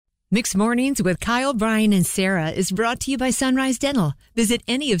Mixed Mornings with Kyle, Brian, and Sarah is brought to you by Sunrise Dental. Visit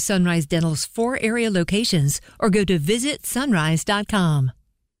any of Sunrise Dental's 4 area locations or go to visitsunrise.com.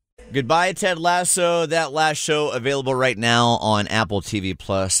 Goodbye, Ted Lasso. That last show available right now on Apple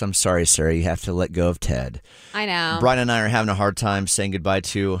TV+. I'm sorry, Sarah, you have to let go of Ted. I know. Brian and I are having a hard time saying goodbye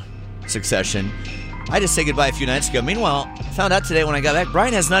to Succession. I just said goodbye a few nights ago. Meanwhile, I found out today when I got back,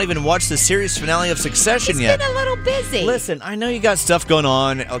 Brian has not even watched the series finale of Succession yet. He's been a little busy. Listen, I know you got stuff going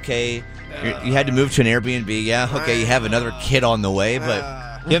on. Okay, you had to move to an Airbnb. Yeah, okay, you have another kid on the way, but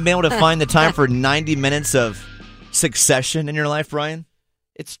you haven't been able to find the time for 90 minutes of Succession in your life, Brian?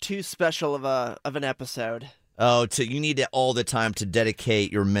 It's too special of an episode. Oh, you need it all the time to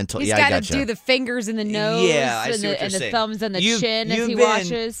dedicate your mental. He's I got to do the fingers and the nose, and the thumbs and the chin as he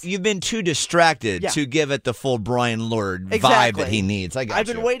washes. You've been too distracted to give it the full Brian Lord vibe that he needs. I've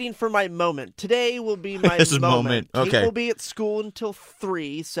been waiting for my moment. Today will be my moment. Okay. Kate will be at school until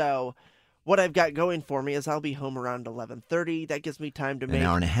 3, so what I've got going for me is I'll be home around 11:30. That gives me time to make an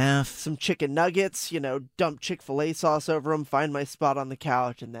hour and a half. Some chicken nuggets, dump Chick-fil-A sauce over them, find my spot on the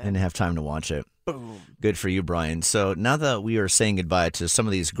couch, and have time to watch it. Boom. Good for you, Brian. So now that we are saying goodbye to some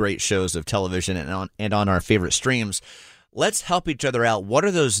of these great shows of television and on our favorite streams, let's help each other out. What are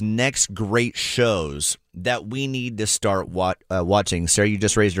those next great shows that we need to start watching? Sarah, you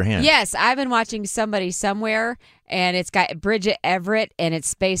just raised your hand. Yes, I've been watching Somebody Somewhere, and it's got Bridget Everett, and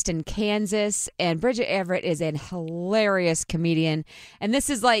it's based in Kansas. And Bridget Everett is a hilarious comedian. And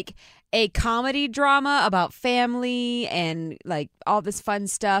this is like a comedy drama about family and like all this fun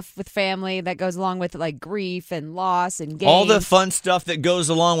stuff with family that goes along with like grief and loss and games. All the fun stuff that goes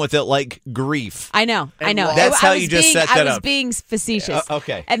along with it, like grief. I know. That's how you just set that up. I was being facetious.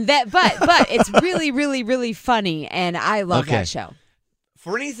 Okay. And but it's really, really, really funny, and I love that show.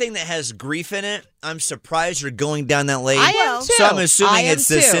 For anything that has grief in it, I'm surprised you're going down that lane. I am too. So I'm assuming it's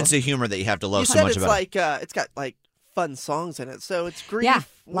the sense of humor that you have to love so much about it. It's got like fun songs in it, so it's grief. Yeah,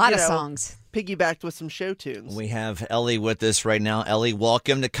 a lot of songs. Piggybacked with some show tunes. We have Ellie with us right now. Ellie,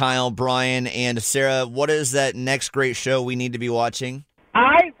 welcome to Kyle, Brian, and Sarah. What is that next great show we need to be watching?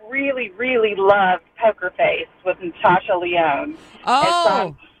 I really, really love Poker Face with Natasha Lyonne. Oh. It's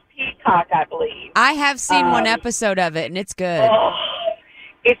on Peacock, I believe. I have seen one episode of it, and it's good. Oh,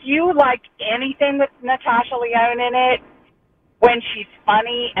 if you like anything with Natasha Lyonne in it, when she's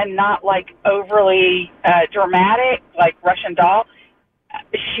funny and not like overly dramatic, like Russian Doll,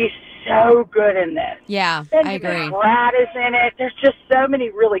 she's so good in this. Yeah, I agree. Benjamin Bratt is in it. There's just so many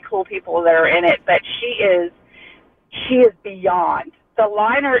really cool people that are in it, but she is beyond. The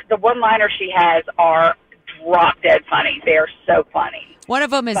one-liner she has are drop dead funny. They are so funny. One of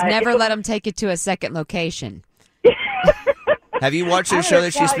them is never let them take it to a second location. Have you watched the show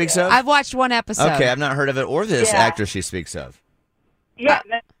that she speaks of? I've watched one episode. Okay, I've not heard of it or this actress she speaks of. Yeah,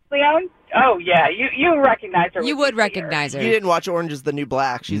 Leon? Oh, yeah. You recognize her. You would recognize her. You didn't watch Orange is the New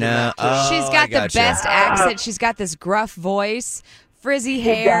Black. She's got the best accent. She's got this gruff voice, frizzy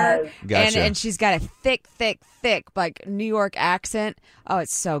hair, and she's got a thick, like New York accent. Oh,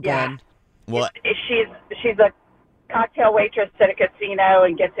 it's so good. Yeah. What? She's a cocktail waitress at a casino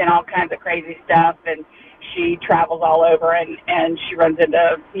and gets in all kinds of crazy stuff, and she travels all over, and she runs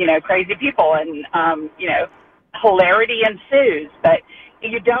into, crazy people, and, hilarity ensues, but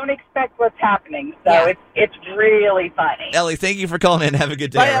you don't expect what's happening, so it's really funny. Ellie, thank you for calling in. Have a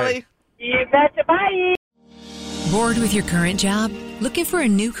good day. Bye, Ellie. You betcha. Bye. Bored with your current job? Looking for a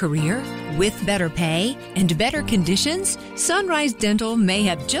new career? With better pay and better conditions? Sunrise Dental may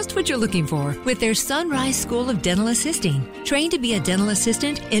have just what you're looking for with their Sunrise School of Dental Assisting. Trained to be a dental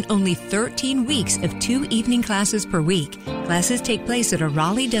assistant in only 13 weeks of 2 evening classes per week. Classes take place at a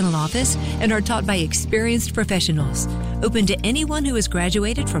Raleigh dental office and are taught by experienced professionals. Open to anyone who has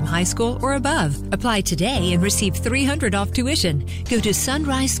graduated from high school or above. Apply today and receive $300 off tuition. Go to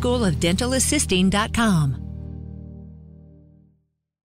sunriseschoolofdentalassisting.com.